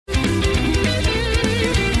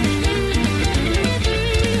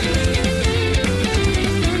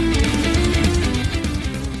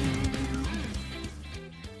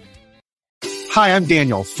Hi, I'm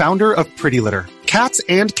Daniel, founder of Pretty Litter. Cats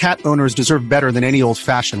and cat owners deserve better than any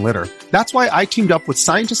old-fashioned litter. That's why I teamed up with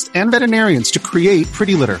scientists and veterinarians to create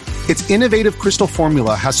Pretty Litter. Its innovative crystal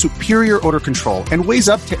formula has superior odor control and weighs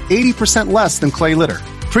up to 80% less than clay litter.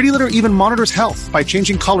 Pretty Litter even monitors health by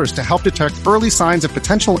changing colors to help detect early signs of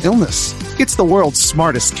potential illness. It's the world's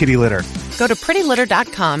smartest kitty litter. Go to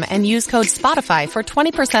prettylitter.com and use code SPOTIFY for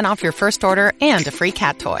 20% off your first order and a free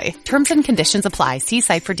cat toy. Terms and conditions apply. See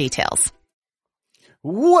site for details.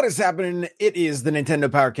 What is happening? It is the Nintendo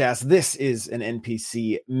Powercast. This is an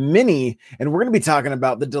NPC mini, and we're going to be talking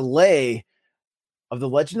about the delay of The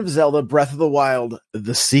Legend of Zelda Breath of the Wild,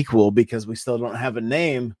 the sequel, because we still don't have a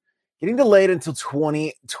name, getting delayed until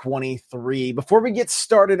 2023. Before we get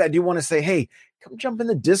started, I do want to say, hey, come jump in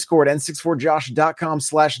the Discord,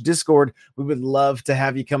 n64josh.com/Discord. We would love to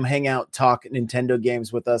have you come hang out, talk Nintendo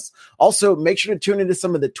games with us. Also, make sure to tune into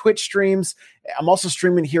some of the Twitch streams. I'm also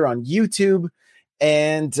streaming here on YouTube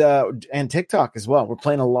and TikTok as well. We're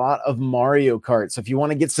playing a lot of Mario Kart. So if you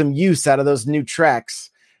want to get some use out of those new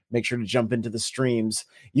tracks, make sure to jump into the streams.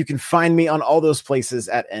 You can find me on all those places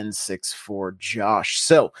at N64Josh.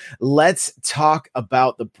 So let's talk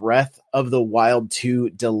about the Breath of the Wild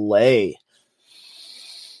 2 delay.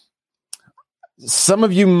 Some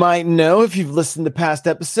of you might know, if you've listened to past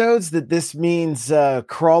episodes, that this means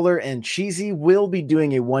Crawler and Cheesy will be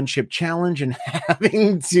doing a one-chip challenge and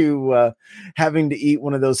having to eat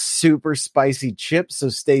one of those super spicy chips. So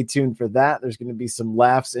stay tuned for that. There's going to be some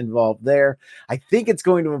laughs involved there. I think it's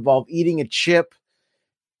going to involve eating a chip.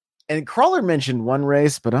 And Crawler mentioned one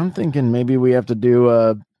race, but I'm thinking maybe we have to do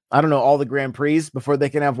all the Grand Prix before they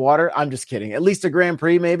can have water. I'm just kidding. At least a Grand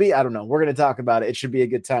Prix, maybe. I don't know. We're going to talk about it. It should be a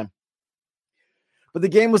good time. But the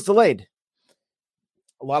game was delayed.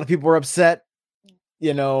 A lot of people were upset.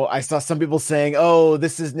 You know, I saw some people saying, oh,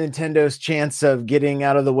 this is Nintendo's chance of getting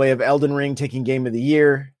out of the way of Elden Ring taking Game of the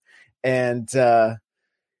Year. And I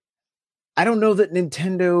don't know that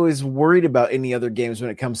Nintendo is worried about any other games when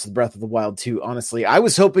it comes to Breath of the Wild 2, honestly. I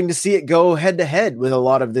was hoping to see it go head-to-head with a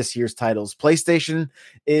lot of this year's titles. PlayStation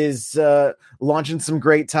is launching some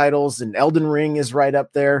great titles, and Elden Ring is right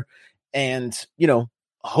up there. And, you know,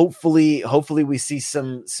 hopefully we see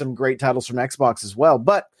some great titles from Xbox as well,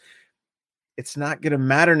 but it's not going to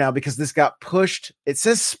matter now because this got pushed. It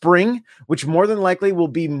says spring, which more than likely will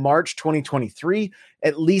be March 2023,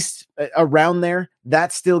 at least around there.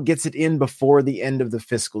 That still gets it in before the end of the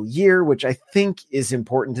fiscal year, which I think is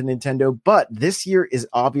important to Nintendo, but this year is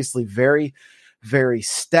obviously very, very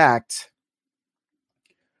stacked.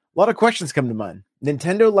 A lot of questions come to mind.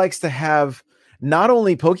 Nintendo likes to have not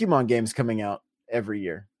only Pokemon games coming out every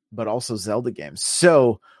year, but also Zelda games.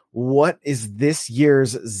 So what is this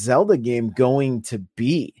year's Zelda game going to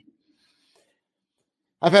be?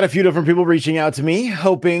 I've had a few different people reaching out to me,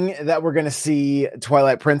 hoping that we're going to see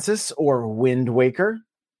Twilight Princess or Wind Waker.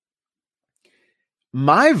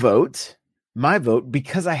 My vote,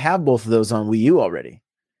 because I have both of those on Wii U already,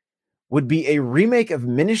 would be a remake of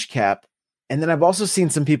Minish Cap. And then I've also seen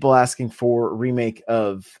some people asking for a remake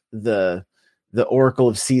of the Oracle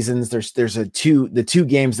of Seasons. There's the two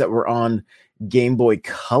games that were on Game Boy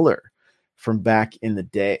Color from back in the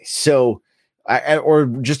day. So or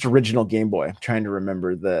just original Game Boy. I'm trying to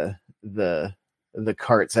remember the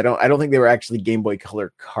carts. I don't think they were actually Game Boy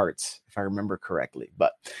Color carts, if I remember correctly.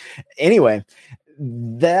 But anyway,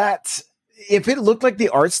 that if it looked like the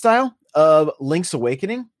art style of Link's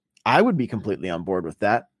Awakening, I would be completely on board with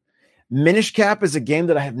that. Minish Cap is a game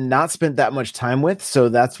that I have not spent that much time with, so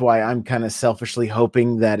that's why I'm kind of selfishly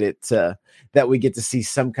hoping that that we get to see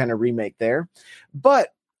some kind of remake there.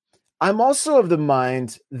 But I'm also of the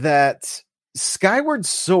mind that Skyward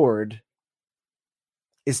Sword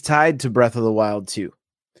is tied to Breath of the Wild 2.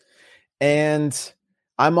 And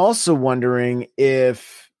I'm also wondering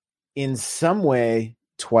if in some way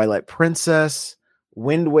Twilight Princess,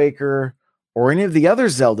 Wind Waker, or any of the other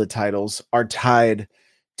Zelda titles are tied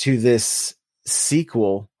to this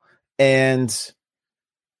sequel, and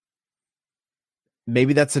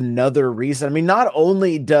maybe that's another reason. I mean, not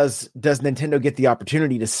only does Nintendo get the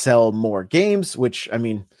opportunity to sell more games, which I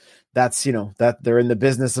mean, that's, you know, that they're in the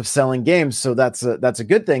business of selling games, so that's a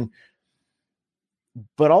good thing.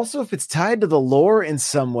 But also if it's tied to the lore in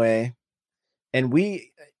some way, and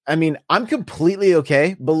I'm completely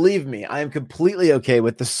okay. Believe me, I am completely okay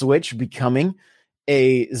with the Switch becoming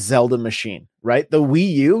a Zelda machine, right? The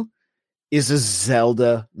Wii U is a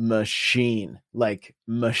Zelda machine, like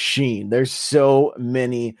machine. There's so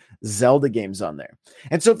many Zelda games on there.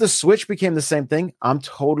 And so if the Switch became the same thing, I'm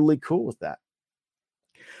totally cool with that.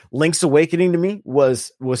 Link's Awakening to me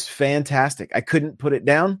was fantastic. I couldn't put it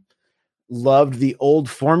down. loved the old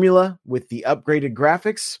formula with the upgraded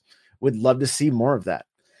graphics. Would love to see more of that.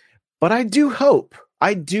 But I do hope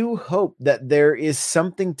that there is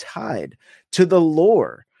something tied to the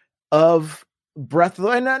lore of Breath of the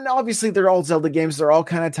Wild. And obviously they're all Zelda games. They're all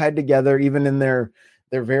kind of tied together, even in their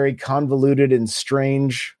very convoluted and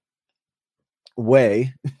strange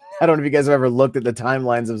way. I don't know if you guys have ever looked at the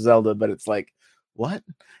timelines of Zelda, but it's like, what?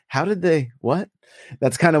 How did they, what?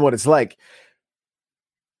 That's kind of what it's like.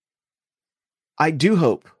 I do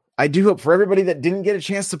hope for everybody that didn't get a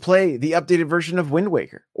chance to play the updated version of Wind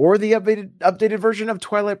Waker or the updated version of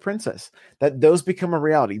Twilight Princess, that those become a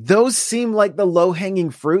reality. Those seem like the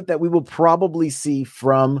low-hanging fruit that we will probably see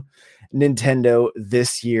from Nintendo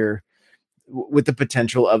this year, with the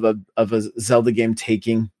potential of a Zelda game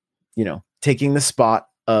taking the spot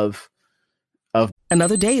of.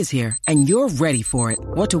 Another day is here and you're ready for it.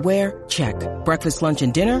 What to wear? Check. Breakfast, lunch,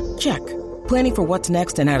 and dinner? Check. Planning for what's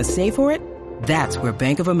next and how to save for it? That's where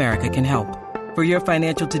Bank of America can help. For your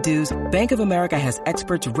financial to-dos, Bank of America has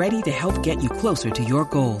experts ready to help get you closer to your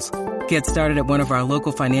goals. Get started at one of our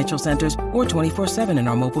local financial centers or 24/7 in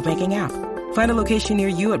our mobile banking app. Find a location near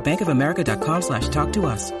you at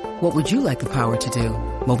bankofamerica.com/talktous. What would you like the power to do?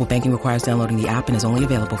 Mobile banking requires downloading the app and is only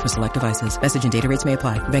available for select devices. Message and data rates may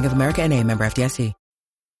apply. Bank of America NA, member FDIC.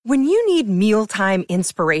 When you need mealtime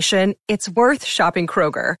inspiration, it's worth shopping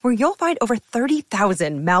Kroger, where you'll find over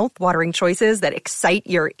 30,000 mouth-watering choices that excite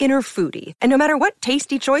your inner foodie. And no matter what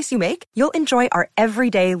tasty choice you make, you'll enjoy our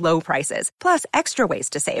everyday low prices, plus extra ways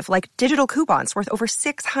to save, like digital coupons worth over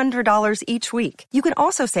 $600 each week. You can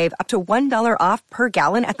also save up to $1 off per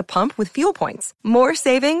gallon at the pump with fuel points. More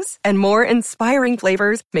savings and more inspiring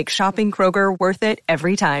flavors make shopping Kroger worth it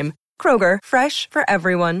every time. Kroger, fresh for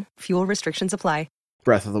everyone. Fuel restrictions apply.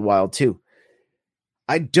 Breath of the Wild 2.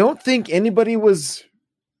 I don't think anybody was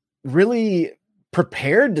really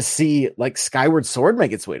prepared to see like Skyward Sword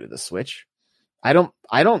make its way to the Switch. I don't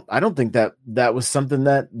think that was something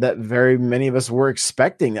that very many of us were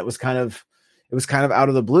expecting. It was kind of out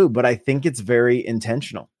of the blue, but I think it's very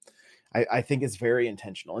intentional. I think it's very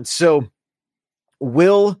intentional. And so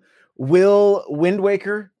will Wind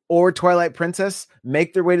Waker or Twilight Princess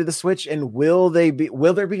make their way to the Switch, and will there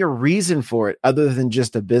be a reason for it other than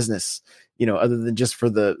just a business, other than just for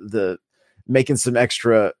the making some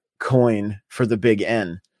extra coin for the big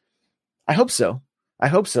N? I hope so.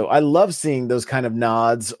 I love seeing those kind of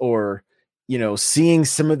nods, or, seeing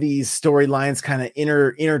some of these storylines kind of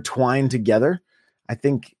intertwined together. I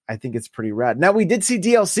think it's pretty rad. Now, we did see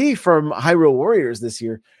DLC from Hyrule Warriors this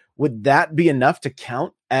year. Would that be enough to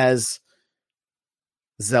count as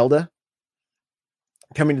Zelda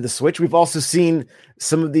coming to the Switch? We've also seen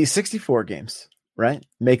some of these 64 games, right,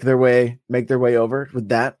 make their way over. Would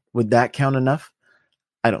that count enough?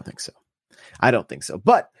 I don't think so.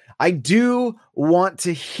 But I do want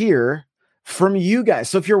to hear from you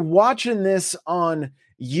guys. So if you're watching this on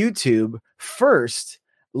YouTube, first,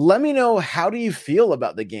 let me know, how do you feel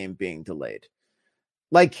about the game being delayed?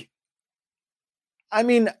 Like, I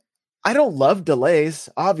mean, I don't love delays,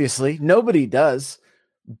 obviously. Nobody does.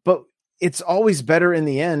 But it's always better in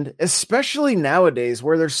the end, especially nowadays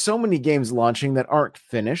where there's so many games launching that aren't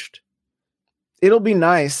finished. It'll be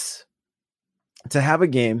nice to have a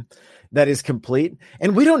game that is complete,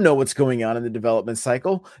 and we don't know what's going on in the development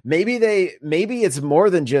cycle. Maybe it's more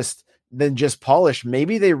than just polish.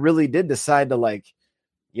 Maybe they really did decide to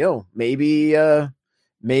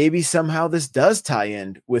maybe somehow this does tie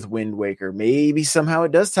in with Wind Waker. Maybe somehow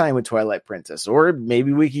it does tie in with Twilight Princess, or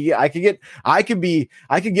maybe I could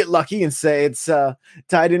get lucky and say it's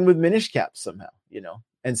tied in with Minish Cap somehow,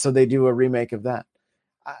 and so they do a remake of that.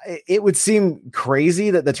 It would seem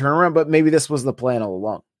crazy that the turnaround, but maybe this was the plan all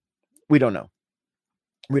along. We don't know.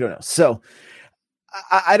 So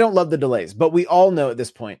I don't love the delays, but we all know at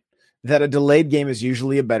this point that a delayed game is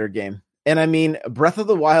usually a better game. And I mean, Breath of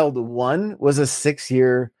the Wild 1 was a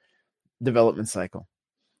 6-year development cycle,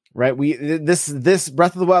 right? This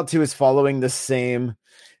Breath of the Wild 2 is following the same.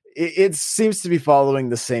 It seems to be following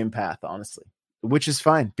the same path, honestly, which is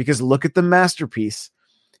fine, because look at the masterpiece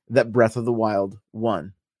that Breath of the Wild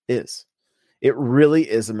 1 is. It really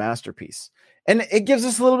is a masterpiece. And it gives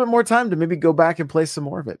us a little bit more time to maybe go back and play some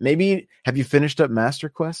more of it. Maybe, have you finished up Master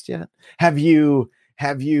Quest yet? Have you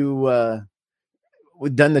done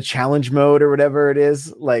the challenge mode or whatever it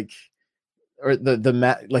is, like, or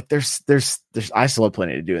there's I still have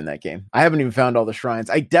plenty to do in that game. I haven't even found all the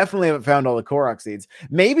shrines. I definitely haven't found all the Korok seeds.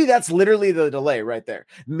 Maybe that's literally the delay right there.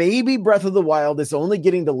 Maybe Breath of the Wild is only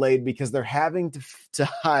getting delayed because they're having to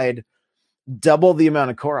hide double the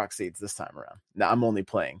amount of Korok seeds this time around. Now, I'm only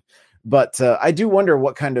playing, but I do wonder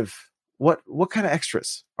what kind of what kind of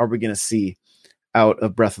extras are we going to see out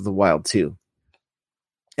of Breath of the Wild 2?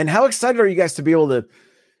 And how excited are you guys to be able to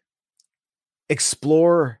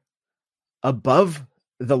explore above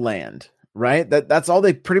the land, right? That's all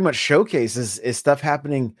they pretty much showcase is stuff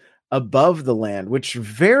happening above the land, which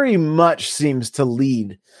very much seems to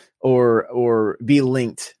lead or be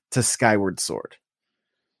linked to Skyward Sword.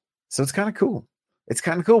 So it's kind of cool. It's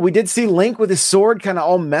kind of cool. We did see Link with his sword kind of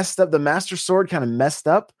all messed up. The Master Sword kind of messed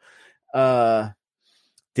up.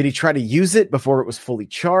 Did he try to use it before it was fully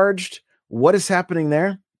charged? What is happening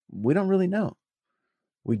there? We don't really know.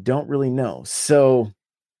 So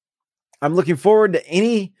I'm looking forward to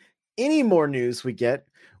any more news we get.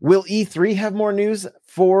 Will E3 have more news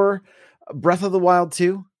for Breath of the Wild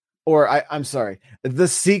 2? Or I'm sorry, the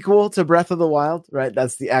sequel to Breath of the Wild, right?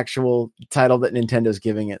 That's the actual title that Nintendo's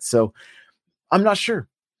giving it. So I'm not sure.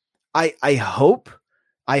 I hope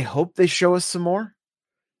they show us some more.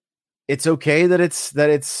 It's okay that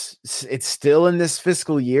it's still in this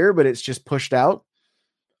fiscal year, but it's just pushed out.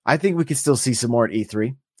 I think we could still see some more at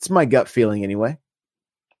E3. It's my gut feeling anyway.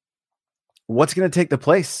 What's going to take the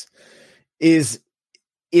place? Is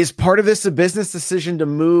part of this a business decision to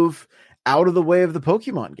move out of the way of the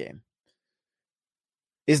Pokemon game?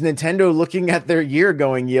 Is Nintendo looking at their year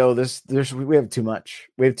going, yo, we have too much.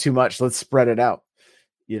 Let's spread it out,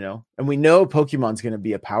 And we know Pokemon's going to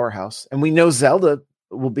be a powerhouse, and we know Zelda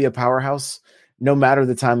will be a powerhouse no matter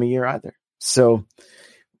the time of year either. So,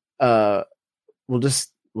 we'll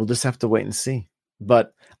just have to wait and see.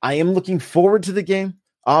 But I am looking forward to the game.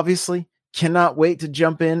 Obviously, cannot wait to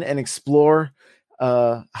jump in and explore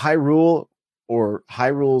Hyrule or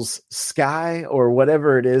Hyrule's sky or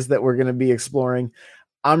whatever it is that we're going to be exploring.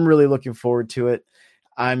 I'm really looking forward to it.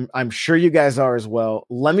 I'm sure you guys are as well.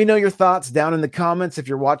 Let me know your thoughts down in the comments if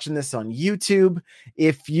you're watching this on YouTube.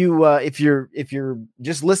 If you're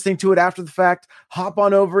just listening to it after the fact, hop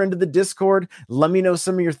on over into the Discord. Let me know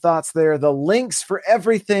some of your thoughts there. The links for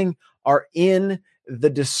everything are in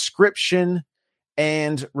the description.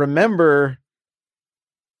 And remember,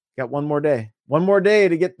 got one more day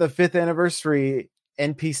to get the 5th anniversary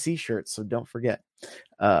NPC shirt. So don't forget,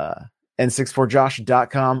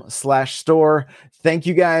 n64josh.com/store. Thank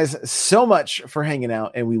you guys so much for hanging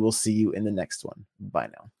out, and we will see you in the next one. Bye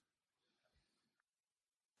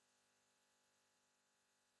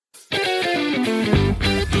now.